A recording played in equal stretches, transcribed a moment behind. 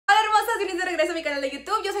bienvenidos de regreso a mi canal de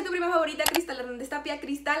YouTube. Yo soy tu prima favorita, Cristal Hernández Tapia,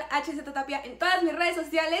 Cristal HZ Tapia en todas mis redes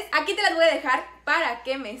sociales. Aquí te las voy a dejar para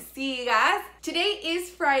que me sigas. Today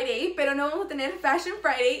is Friday, pero no vamos a tener Fashion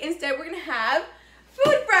Friday. Instead, we're gonna have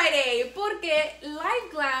Food Friday, porque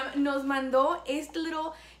Live Glam nos mandó este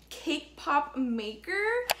little cake pop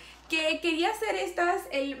maker que quería hacer estas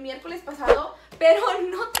el miércoles pasado, pero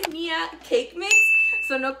no tenía cake mix.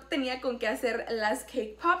 So no tenía con qué hacer las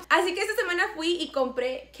cake pops. Así que esta semana fui y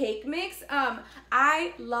compré cake mix.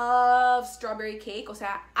 I love strawberry cake. O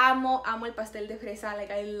sea, amo el pastel de fresa.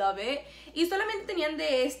 Like, I love it. Y solamente tenían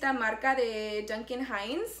de esta marca de Duncan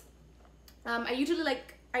Hines. I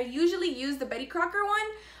usually use the Betty Crocker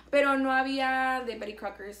one, pero no había de Betty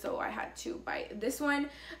Crocker, so I had to buy this one.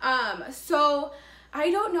 So I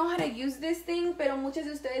don't know how to use this thing, pero muchas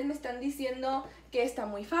de ustedes me están diciendo que está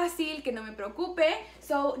muy fácil, que no me preocupe.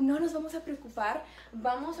 So, no nos vamos a preocupar.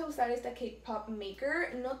 Vamos a usar esta Cake Pop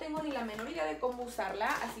Maker. No tengo ni la menor idea de cómo usarla,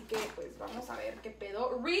 así que pues vamos a ver qué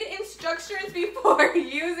pedo. Read instructions before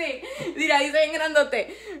using. Mira, ahí está bien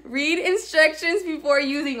grandote. Read instructions before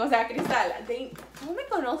using. O sea, Cristal, ¿cómo me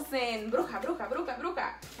conocen? Bruja.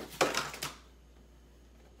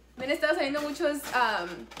 Me han estado saliendo muchos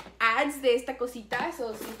ads de esta cosita,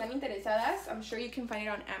 so si están interesadas, I'm sure you can find it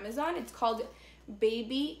on Amazon. It's called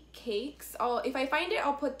Baby Cakes. If I find it,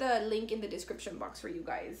 I'll put the link in the description box for you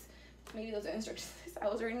guys. Maybe those are instructions. I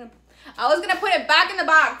was gonna put it back in the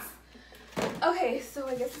box. Okay, so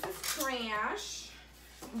I guess this is trash.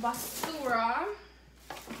 Basura.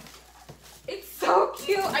 It's so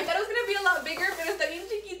cute. I thought it was gonna be a lot bigger, pero está bien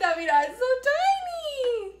chiquita. Mira, it's so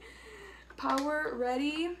tiny. Power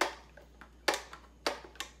ready.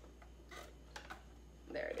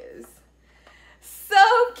 There it is. So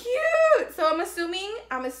cute. So I'm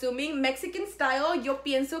assuming Mexican style. Yo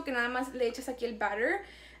pienso que nada más le echas aquí el batter.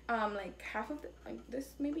 Like half of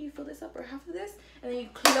this, maybe you fill this up, or half of this, and then you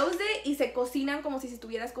close it y se cocinan como si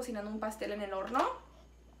estuvieras cocinando un pastel en el horno.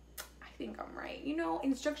 I think I'm right. You know,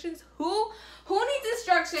 instructions. Who needs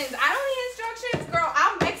instructions? I don't need instructions, girl.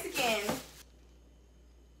 I'm Mexican.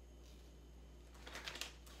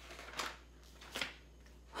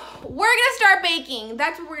 We're gonna start baking.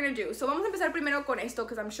 That's what we're gonna do. So vamos a empezar primero con esto,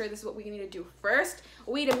 because I'm sure this is what we need to do first.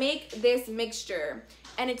 We need to make this mixture.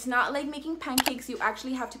 And it's not like making pancakes. You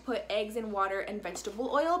actually have to put eggs and water and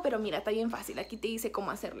vegetable oil. Pero mira, está bien fácil. Aquí te dice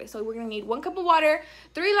cómo hacerle. So we're gonna need 1 cup of water,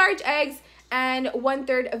 3 large eggs, and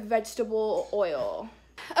 1/3 of vegetable oil.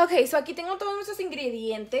 Okay, so aquí tengo todos nuestros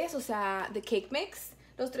ingredientes. O sea, the cake mix,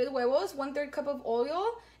 los 3 huevos, 1/3 cup of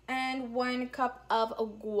oil, and 1 cup of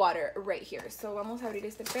water right here. So vamos a abrir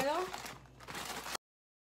este pedo.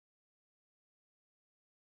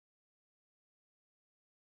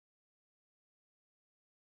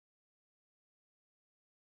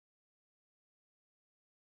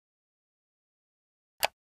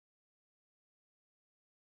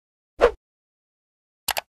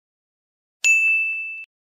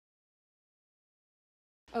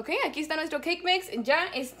 Ok, aquí está nuestro cake mix. Ya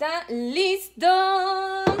está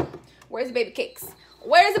listo. Where's the baby cakes?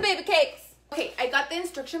 Where's the baby cakes? Okay, I got the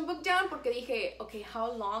instruction book down porque dije, okay, how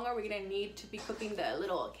long are we gonna need to be cooking the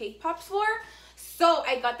little cake pops for? So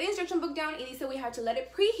I got the instruction book down. Y dice we have to let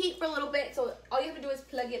it preheat for a little bit. So all you have to do is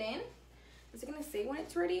plug it in. Is it gonna say when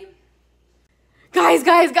it's ready? Guys,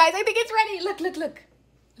 I think it's ready. Look.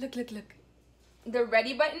 The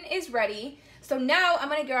ready button is ready. So now I'm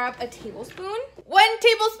gonna grab a tablespoon. 1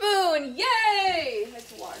 tablespoon! Yay!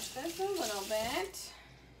 Let's wash this a little bit.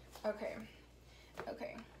 Okay.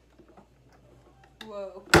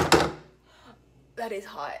 Whoa. That is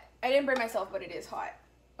hot. I didn't burn myself, but it is hot.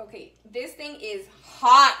 Okay, this thing is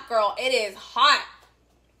hot, girl. It is hot.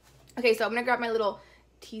 Okay, so I'm gonna grab my little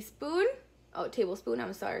tablespoon,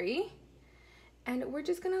 I'm sorry. And we're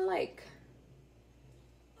just gonna like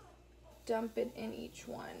dump it in each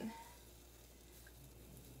one.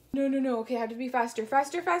 No. Okay, I have to be faster.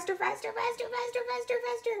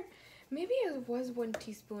 Maybe it was 1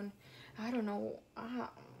 teaspoon. I don't know. No.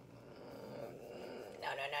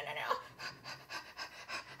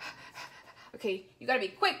 Okay, you gotta be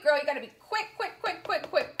quick, girl. You gotta be quick.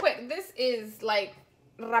 This is like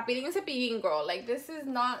rapidín cepillín, girl. Like, this is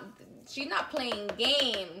not, she's not playing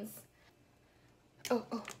games. Oh.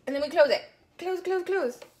 And then we close it. Close.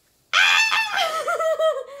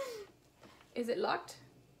 Is it locked?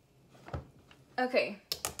 Okay.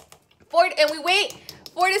 And we wait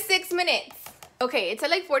 4 to 6 minutes. Okay, it said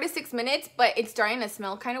like 4 to 6 minutes, but it's starting to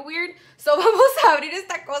smell kind of weird. So vamos a abrir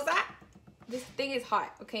esta cosa. This thing is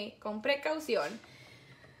hot, okay? Con precaución.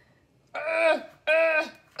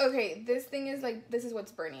 Okay, this thing is like, this is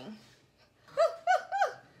what's burning.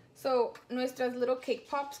 So, nuestras little cake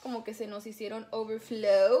pops como que se nos hicieron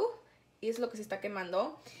overflow. Y es lo que se está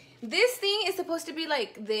quemando. This thing is supposed to be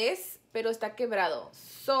like this, pero está quebrado.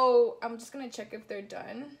 So, I'm just gonna check if they're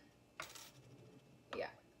done.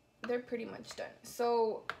 Yeah, they're pretty much done.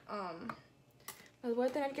 So, los voy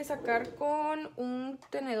a tener que sacar con un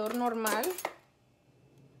tenedor normal.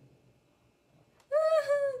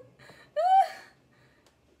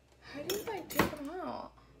 How did I take them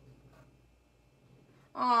out?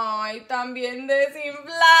 Ay, también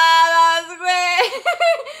desinfladas, güey.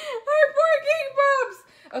 Our poor cake pops.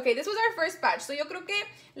 Okay, this was our first batch. So yo creo que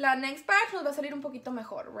la next batch nos va a salir un poquito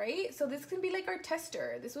mejor, right? So this can be like our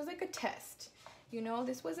tester. This was like a test. You know,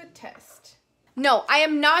 this was a test. No, I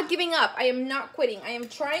am not giving up. I am not quitting. I am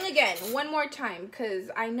trying again one more time because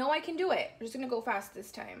I know I can do it. I'm just going to go fast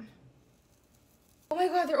this time. Oh my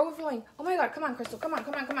God, they're overflowing. Oh my God, come on, Crystal. Come on,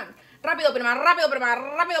 come on, come on. Rápido, prima, rápido, prima,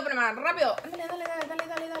 rápido, prima, rápido. Dale, dale, dale, dale,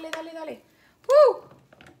 dale, dale, dale, dale. Woo!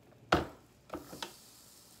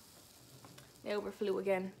 They overflew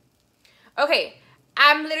again. Okay,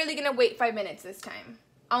 I'm literally going to wait 5 minutes this time.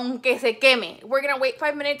 Aunque se queme. We're going to wait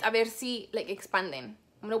 5 minutes a ver si, like, expanden.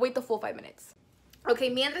 I'm going to wait the full 5 minutes. Okay,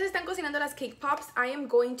 mientras están cocinando las cake pops, I am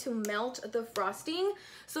going to melt the frosting.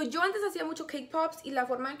 So, yo antes hacía mucho cake pops y la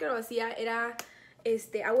forma en que lo hacía era,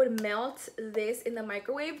 I would melt this in the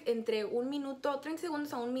microwave entre 1 minuto, 30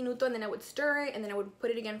 segundos a 1 minuto, and then I would stir it, and then I would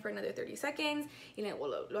put it again for another 30 seconds, y luego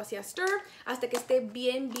lo hacía stir hasta que esté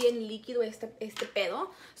bien líquido este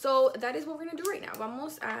pedo. So, that is what we're going to do right now.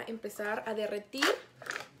 Vamos a empezar a derretir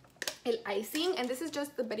el icing, and this is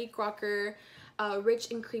just the Betty Crocker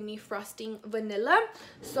rich and creamy frosting vanilla.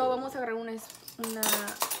 So vamos a agarrar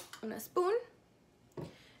una spoon,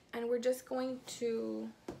 and we're just going to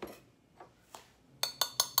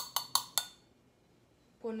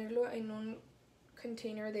ponerlo en un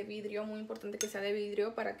container de vidrio. Muy importante que sea de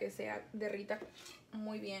vidrio para que se derrita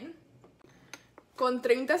muy bien. Con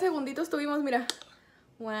 30 segunditos tuvimos, mira.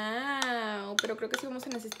 Wow, pero creo que sí vamos a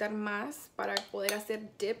necesitar más para poder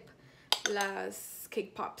hacer dip las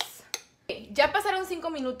cake pops. Ya pasaron 5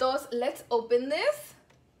 minutos. Let's open this.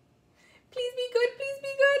 Please be good, please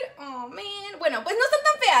be good. Oh, man. Bueno, pues no están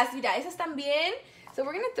tan feas. Mira, esas están bien. So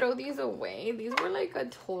we're gonna throw these away. These were like a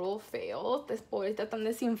total fail. Estas pobrecitas están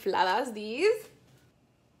desinfladas, these.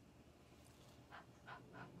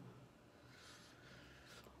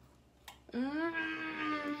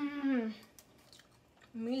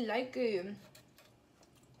 Me like it.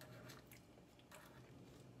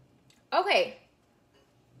 Okay.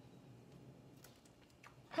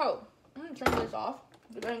 Oh, I'm gonna turn this off.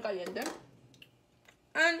 Bien caliente.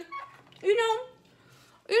 And, you know,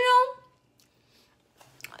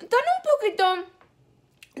 están un poquito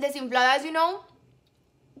desinfladas, you know.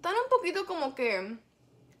 Están un poquito como que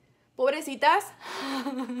pobrecitas.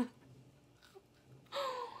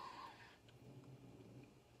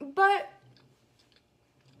 But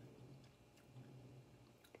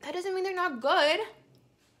that doesn't mean they're not good.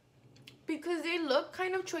 Because they look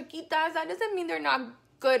kind of chuequitas. That doesn't mean they're not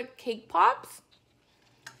good cake pops.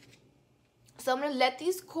 So I'm going to let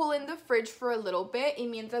these cool in the fridge for a little bit. Y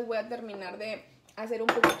mientras voy a terminar de hacer un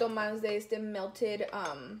poquito más de este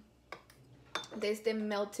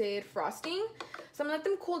melted frosting. So I'm going to let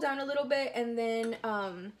them cool down a little bit. And then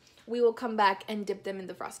we will come back and dip them in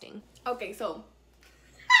the frosting. Okay, so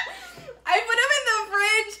I put them in the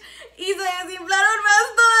fridge. Y se desinflaron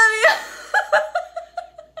más todavía.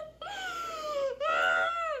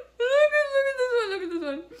 Look at this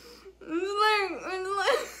one. It's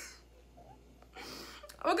like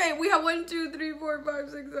okay, we have 1, 2, 3, 4, 5,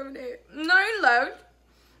 6, 7, 8, 9 left.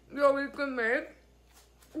 So we can make.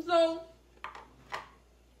 So,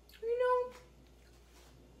 you know,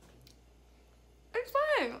 it's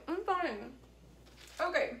fine. I'm fine.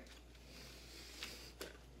 Okay.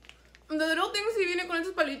 The little thing si viene con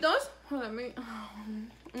estos palitos. Let me.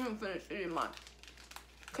 I'm gonna finish eating my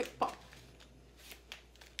cake pop.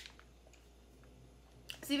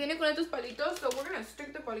 Si viene con estos palitos, so we're gonna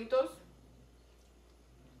stick the palitos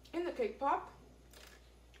in the cake pop,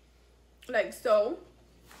 like so.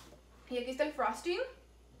 Y aquí está el frosting.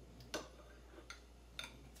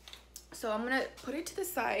 So I'm gonna put it to the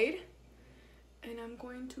side, and I'm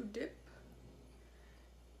going to dip.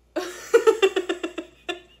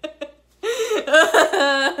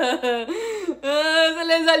 Se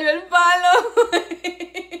le salió el palo.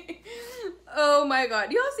 Oh my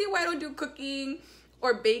God. Y'all see why I don't do cooking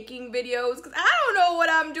or baking videos? Because I don't know what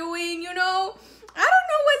I'm doing, you know? I don't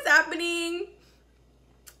know what's happening.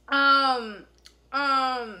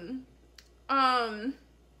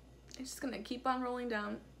 It's just gonna keep on rolling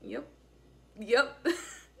down. Yep.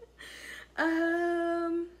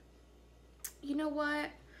 you know what?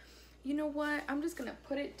 You know what? I'm just gonna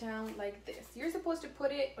put it down like this. You're supposed to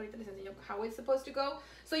put it, ahorita les enseño how it's supposed to go.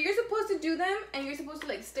 So you're supposed to do them and you're supposed to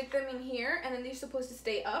like stick them in here and then they're supposed to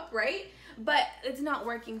stay up, right? But it's not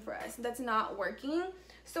working for us. That's not working.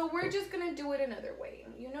 So we're just gonna do it another way,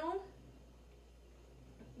 you know?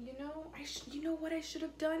 You know what I should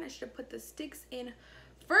have done? I should have put the sticks in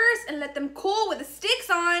first and let them cool with the sticks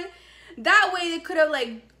on. That way they could have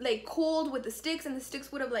like cooled with the sticks and the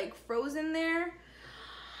sticks would have like frozen there.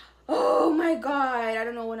 Oh my god, I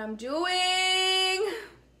don't know what I'm doing.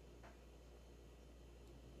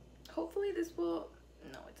 Hopefully this will,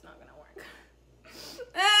 no, it's not gonna work.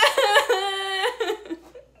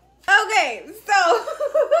 Okay, so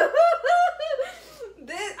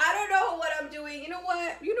this, I don't know what I'm doing. You know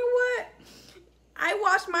what? I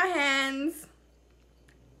wash my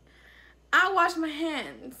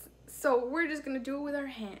hands. So we're just gonna do it with our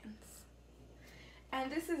hands. And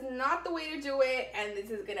this is not the way to do it, and this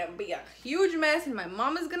is gonna be a huge mess, and my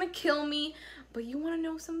mom is gonna kill me. But you wanna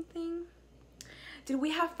know something? Did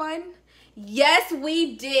we have fun? Yes,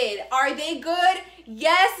 we did. Are they good?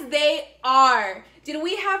 Yes, they are. Did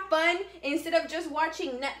we have fun instead of just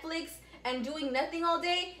watching Netflix and doing nothing all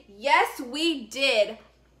day? Yes, we did.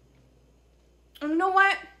 And you know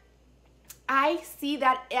what? I see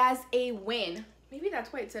that as a win. Maybe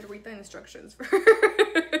that's why it said read the instructions first.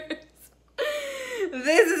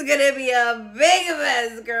 This is gonna be a big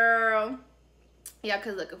mess, girl. Yeah,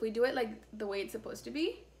 because look, if we do it like the way it's supposed to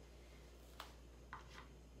be.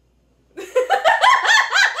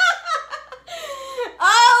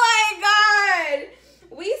 Oh my god!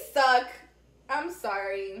 We suck. I'm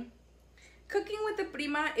sorry. Cooking with the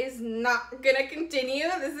prima is not gonna continue.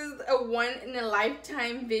 This is a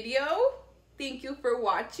one-in-a-lifetime video. Thank you for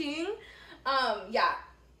watching. Yeah.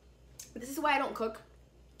 This is why I don't cook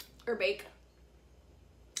or bake.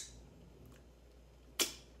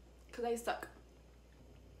 Because I suck.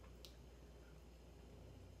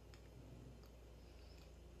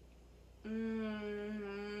 You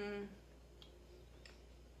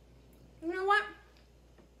know what?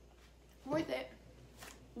 Worth it.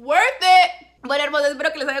 Worth it. Bueno, hermosos,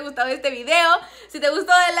 espero que les haya gustado este video. Si te gustó,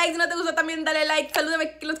 dale like. Si no te gustó, también dale like. Salúdame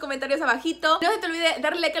aquí en los comentarios abajito. No se te olvide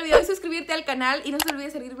darle like al video y suscribirte al canal. Y no se te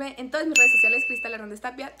olvide seguirme en todas mis redes sociales, Cristal Hernández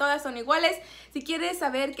Tapia. Todas son iguales. Si quieres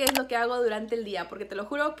saber qué es lo que hago durante el día, porque te lo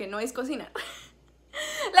juro que no es cocinar.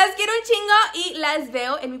 Las quiero un chingo y las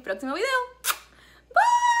veo en mi próximo video.